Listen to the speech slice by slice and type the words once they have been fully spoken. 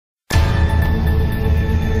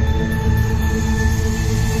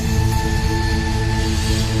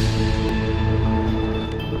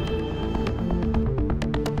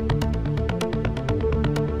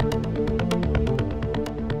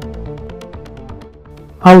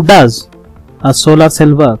How does a solar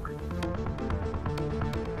cell work?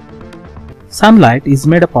 Sunlight is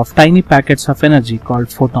made up of tiny packets of energy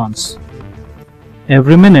called photons.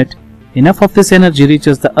 Every minute, enough of this energy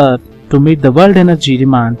reaches the Earth to meet the world energy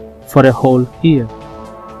demand for a whole year.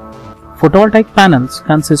 Photovoltaic panels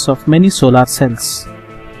consist of many solar cells.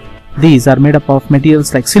 These are made up of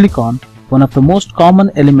materials like silicon, one of the most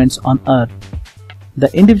common elements on Earth.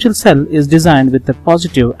 The individual cell is designed with a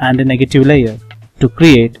positive and a negative layer to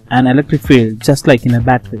create an electric field just like in a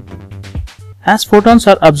battery. As photons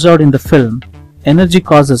are absorbed in the film, energy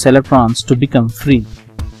causes electrons to become free.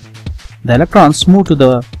 The electrons move to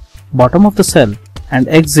the bottom of the cell and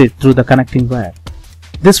exit through the connecting wire.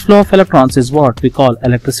 This flow of electrons is what we call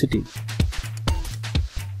electricity.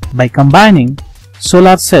 By combining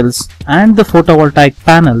solar cells and the photovoltaic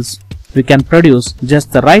panels, we can produce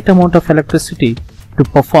just the right amount of electricity to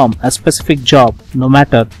perform a specific job, no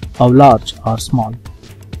matter how large or small.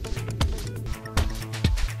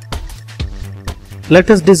 Let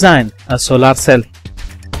us design a solar cell.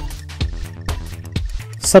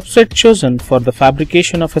 Substrate chosen for the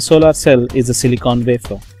fabrication of a solar cell is a silicon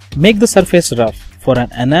wafer. Make the surface rough for an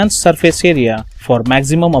enhanced surface area for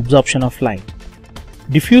maximum absorption of light.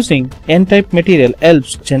 Diffusing N-type material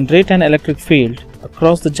helps generate an electric field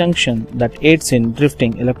across the junction that aids in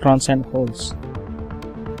drifting electrons and holes.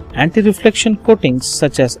 Anti-reflection coatings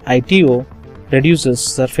such as ITO reduces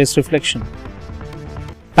surface reflection.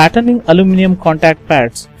 Patterning aluminum contact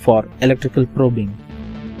pads for electrical probing.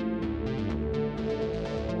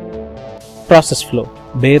 Process flow: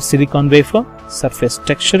 bare silicon wafer, surface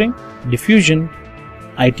texturing, diffusion,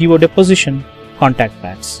 ITO deposition, contact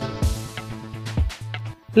pads.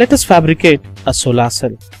 Let us fabricate a solar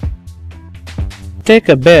cell. Take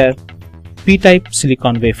a bare P-type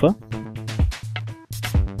silicon wafer.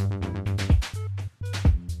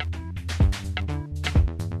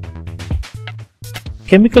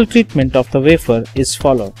 Chemical treatment of the wafer is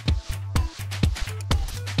followed.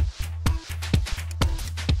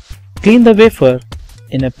 Clean the wafer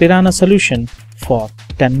in a piranha solution for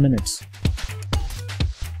 10 minutes.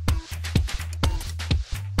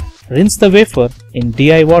 Rinse the wafer in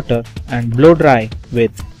DI water and blow dry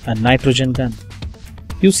with a nitrogen gun.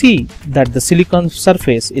 You see that the silicon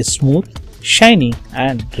surface is smooth, shiny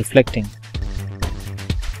and reflecting.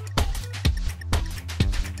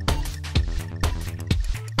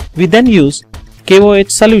 We then use KOH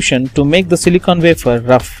solution to make the silicon wafer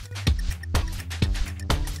rough.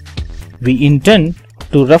 We intend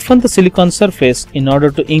to roughen the silicon surface in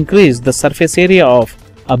order to increase the surface area of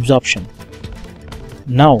absorption.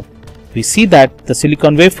 Now, we see that the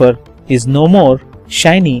silicon wafer is no more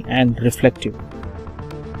shiny and reflective.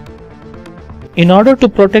 In order to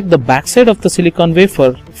protect the backside of the silicon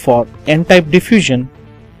wafer for N-type diffusion,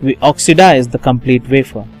 we oxidize the complete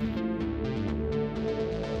wafer.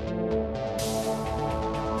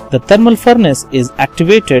 The thermal furnace is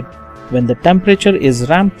activated when the temperature is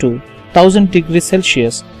ramped to 1000 degrees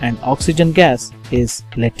Celsius and oxygen gas is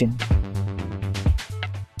let in.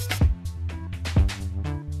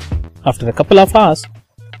 After a couple of hours,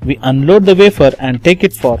 we unload the wafer and take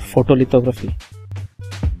it for photolithography.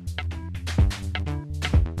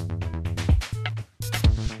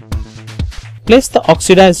 Place the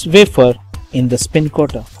oxidized wafer in the spin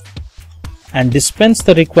coater and dispense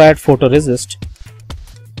the required photoresist.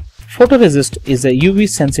 Photoresist is a UV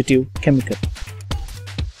sensitive chemical.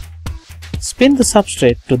 Spin the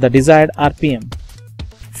substrate to the desired RPM.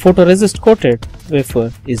 Photoresist coated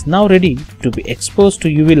wafer is now ready to be exposed to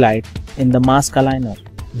UV light in the mask aligner.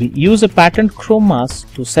 We use a patent chrome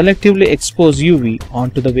mask to selectively expose UV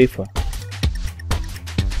onto the wafer.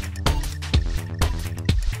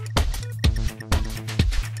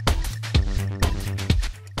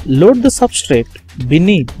 Load the substrate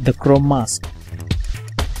beneath the chrome mask.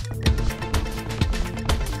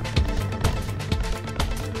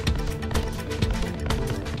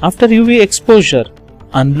 After UV exposure,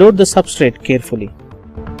 unload the substrate carefully.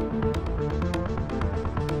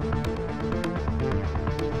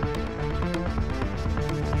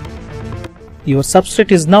 Your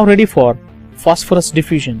substrate is now ready for phosphorus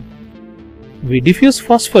diffusion. We diffuse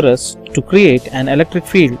phosphorus to create an electric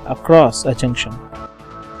field across a junction.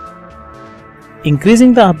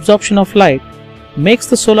 Increasing the absorption of light makes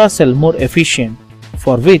the solar cell more efficient,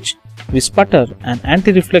 for which we sputter an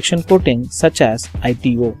anti-reflection coating such as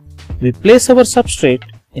ITO. We place our substrate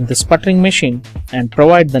in the sputtering machine and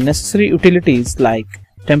provide the necessary utilities like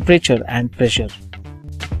temperature and pressure.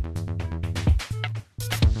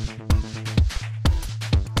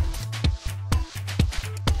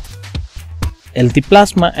 Healthy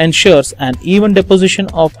plasma ensures an even deposition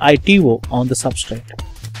of ITO on the substrate.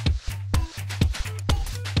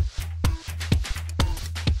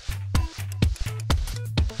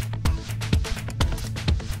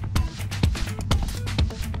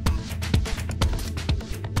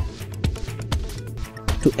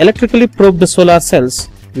 To electrically probe the solar cells,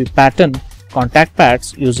 we pattern contact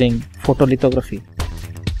pads using photolithography.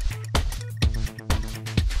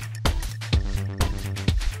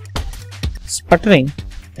 Sputtering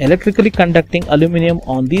electrically conducting aluminum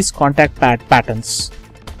on these contact pad patterns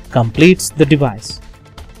completes the device.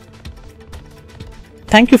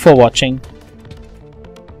 Thank you for watching.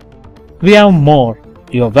 We have more.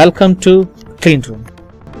 You are welcome to Clean Room.